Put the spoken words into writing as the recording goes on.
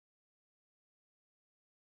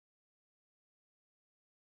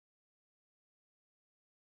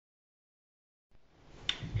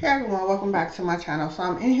Hey everyone, welcome back to my channel. So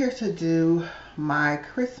I'm in here to do my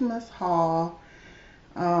Christmas haul.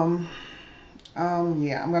 Yeah,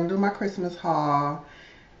 I'm gonna do my Christmas haul.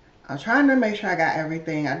 I'm trying to make sure I got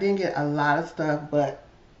everything. I didn't get a lot of stuff, but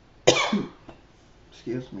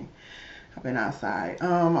excuse me, I've been outside.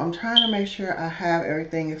 I'm trying to make sure I have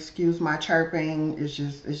everything. Excuse my chirping. It's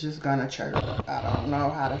just gonna chirp. I don't know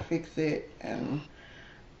how to fix it, and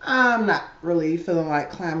I'm not really feeling like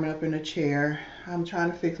climbing up in a chair. I'm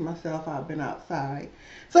trying to fix myself. I've been outside.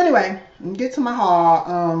 So anyway, get to my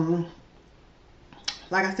haul.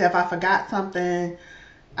 Like I said, if I forgot something,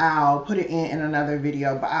 I'll put it in another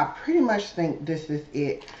video. But I pretty much think this is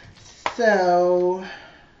it. So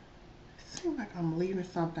it seems like I'm leaving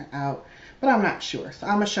something out, but I'm not sure. So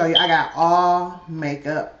I'm gonna show you. I got all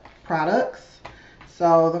makeup products.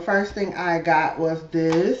 So the first thing I got was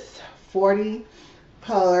this 40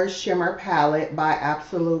 color shimmer palette by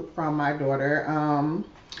Absolute from my daughter.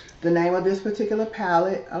 The name of this particular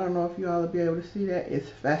palette, I don't know if you all will be able to see that, is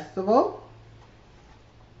Festival.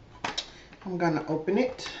 I'm gonna open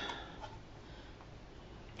it,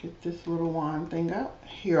 get this little wand thing out.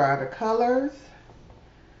 Here are the colors.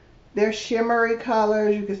 They're shimmery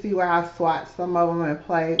colors. You can see where I swatched some of them and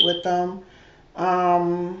played with them.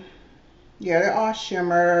 Yeah, they're all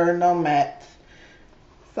shimmer, no mattes.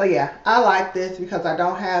 So yeah, I like this because I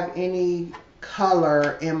don't have any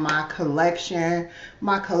color in my collection.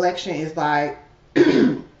 My collection is like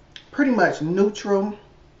pretty much neutral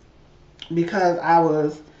because I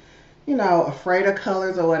was, afraid of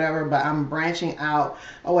colors or whatever, but I'm branching out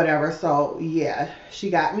or whatever. So yeah, she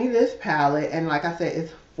got me this palette, and like I said,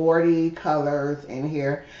 it's 40 colors in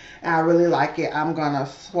here, and I really like it. I'm gonna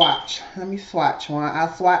swatch. Let me swatch one. I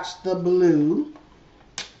swatched the blue.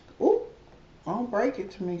 Ooh, don't break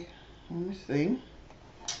it to me. Let me see.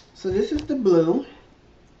 So this is the blue.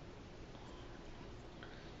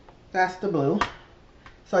 That's the blue.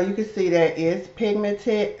 So you can see that it's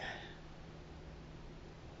pigmented.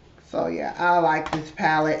 So yeah, I like this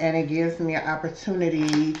palette, and it gives me an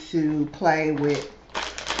opportunity to play with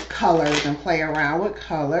colors and play around with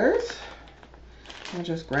colors. I'll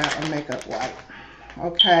just grab a makeup wipe.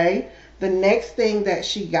 Okay. The next thing that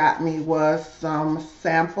she got me was some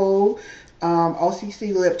sample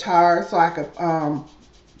OCC lip tires, so I could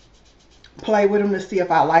play with them to see if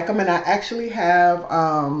I like them. And I actually have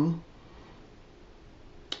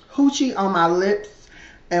Hoochie on my lips.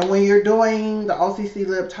 And when you're doing the OCC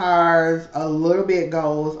lip tires, a little bit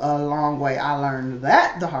goes a long way. I learned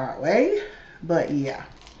that the hard way. But yeah.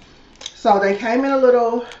 So they came in a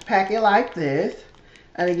little packet like this.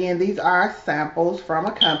 And again, these are samples from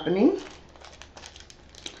a company.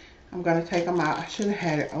 I'm going to take them out. I should have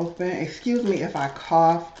had it open. Excuse me if I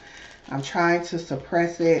cough. I'm trying to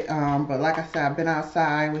suppress it. But like I said, I've been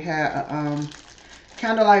outside. We had a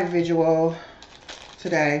candlelight vigil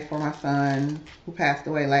today for my son who passed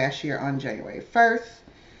away last year on January 1st.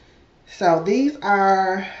 So these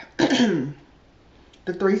are the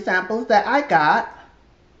 3 samples that I got.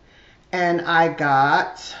 And I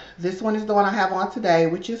got, this one is the one I have on today,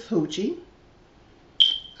 which is Hoochie.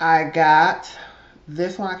 I got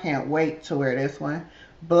this one. I can't wait to wear this one.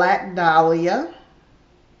 Black Dahlia.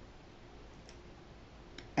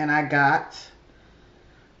 And I got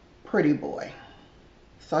Pretty Boy.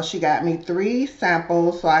 So she got me 3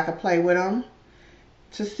 samples so I could play with them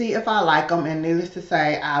to see if I like them. And needless to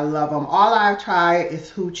say, I love them. All I've tried is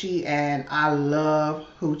Hoochie, and I love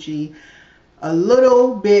Hoochie. A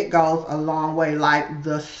little bit goes a long way, like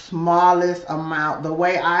the smallest amount. The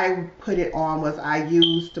way I put it on was I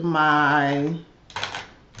used my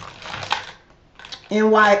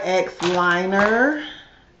NYX liner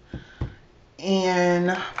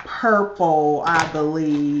in purple, I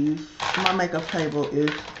believe. My makeup table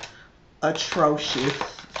is atrocious.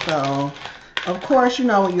 So, of course,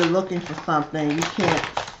 when you're looking for something, you can't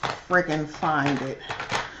freaking find it.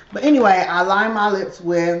 But anyway, I line my lips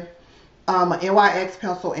with an NYX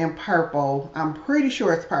pencil in purple. I'm pretty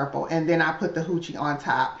sure it's purple. And then I put the Hoochie on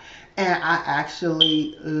top. And I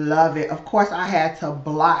actually love it. Of course, I had to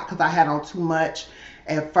block because I had on too much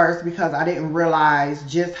at first because I didn't realize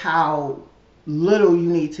just how little you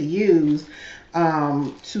need to use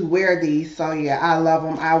to wear these. So yeah, I love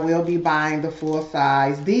them. I will be buying the full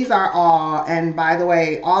size. These are all, and by the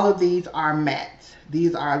way, all of these are matte.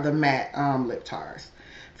 These are the matte lip tires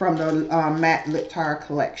from the matte lip tire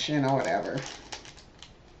collection or whatever.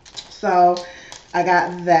 So I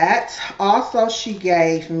got that. Also, she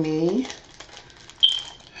gave me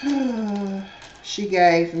a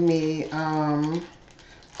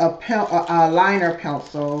liner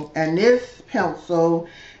pencil, and this pencil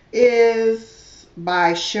is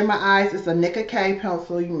by Shimmer Eyes. It's a Nicka K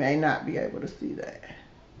pencil. You may not be able to see that.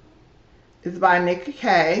 It's by Nicka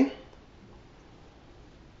K.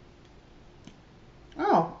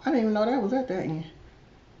 Oh, I didn't even know that was at that end.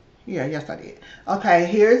 Yeah, yes I did. Okay,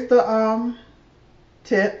 here's the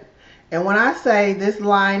tip. And when I say this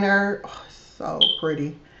liner, oh, so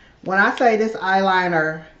pretty. When I say this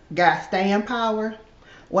eyeliner got staying power,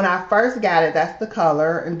 when I first got it, that's the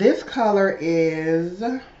color. And this color is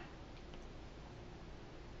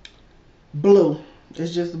blue.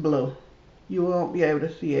 It's just blue. You won't be able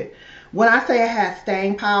to see it. When I say it has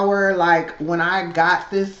staying power, like when I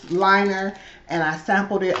got this liner and I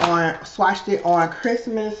sampled it on, swatched it on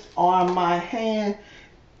Christmas on my hand,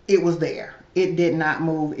 it was there. It did not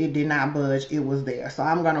move. It did not budge. It was there. So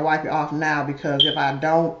I'm going to wipe it off now, because if I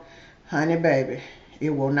don't, honey baby, it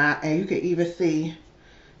will not. And you can even see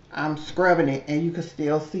I'm scrubbing it and you can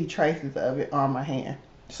still see traces of it on my hand.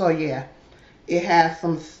 So yeah, it has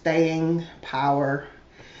some staying power.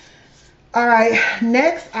 All right,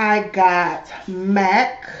 next I got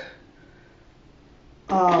MAC.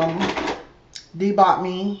 Dee bought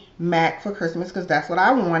me MAC for Christmas because that's what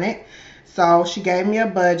I wanted. So she gave me a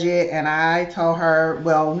budget and I told her,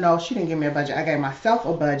 well, no, she didn't give me a budget. I gave myself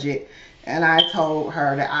a budget and I told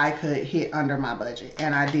her that I could hit under my budget,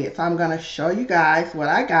 and I did. So I'm going to show you guys what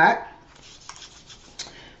I got.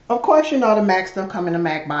 Of course, you know the MAC stuff come in the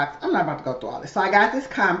MAC box. I'm not about to go through all this. So I got this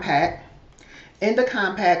compact. In the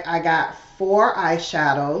compact, I got 4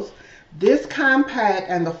 eyeshadows. This compact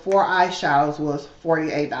and the 4 eyeshadows was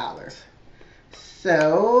 $48.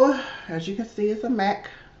 So, as you can see, it's a MAC.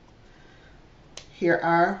 Here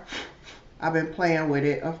are, I've been playing with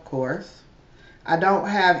it, of course. I don't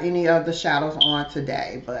have any of the shadows on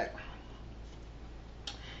today, but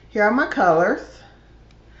here are my colors.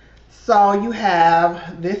 So you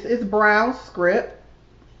have, this is Brown Script.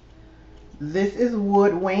 This is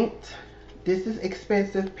Wood Winked. This is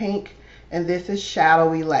Expensive Pink. And this is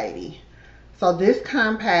Shadowy Lady. So this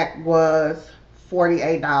compact was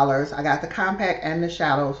 $48. I got the compact and the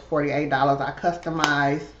shadows $48. I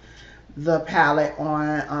customized the palette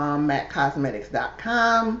on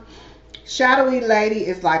MACcosmetics.com. Shadowy Lady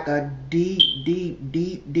is like a deep,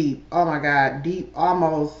 oh my god, deep,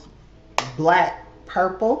 almost black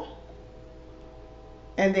purple.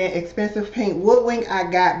 And then Expensive Pink Wood Wink I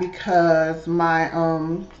got because my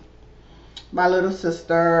my little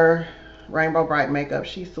sister, Rainbow Bright Makeup,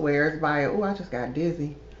 she swears by it. Oh, I just got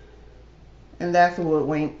dizzy. And that's Wood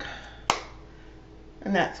Wink.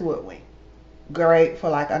 And that's Wood Wink. Great for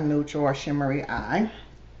like a neutral or shimmery eye.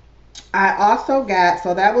 I also got,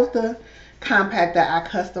 so that was the compact that I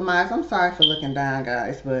customized. I'm sorry for looking down,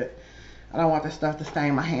 guys, but I don't want this stuff to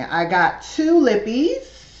stain my hand. I got 2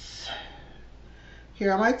 lippies.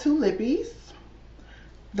 Here are my 2 lippies.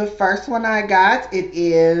 The first one I got, it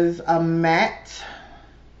is a matte,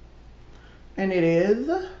 and it is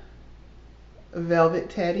Velvet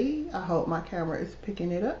Teddy. I hope my camera is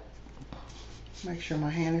picking it up. Make sure my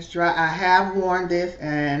hand is dry. I have worn this,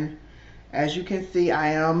 and as you can see,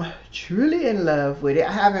 I am truly in love with it.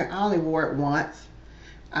 I only wore it once.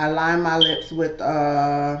 I lined my lips with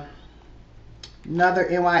another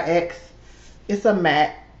NYX. It's a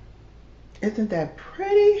matte. Isn't that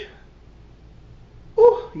pretty?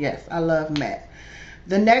 Ooh, yes, I love matte.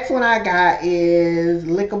 The next one I got is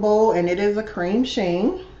Lickable, and it is a cream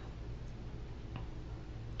sheen.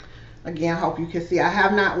 Again, hope you can see. I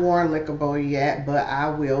have not worn Lickable yet, but I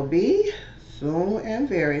will be soon and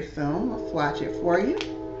very soon. I'll swatch it for you.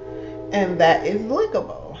 And that is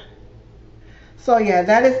Lickable. So yeah,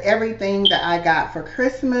 that is everything that I got for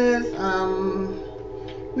Christmas.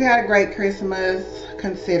 We had a great Christmas,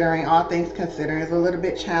 considering, all things considering. It's a little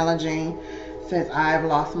bit challenging since I've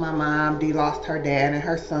lost my mom, Dee lost her dad and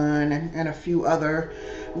her son, and a few other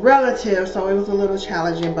relatives. So it was a little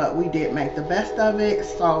challenging, but we did make the best of it.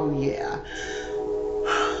 So yeah,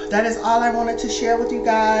 that is all I wanted to share with you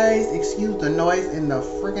guys. Excuse the noise in the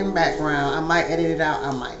freaking background. I might edit it out,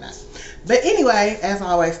 I might not. But anyway, as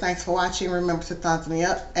always, thanks for watching. Remember to thumbs me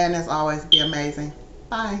up, and as always, be amazing.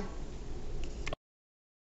 Bye.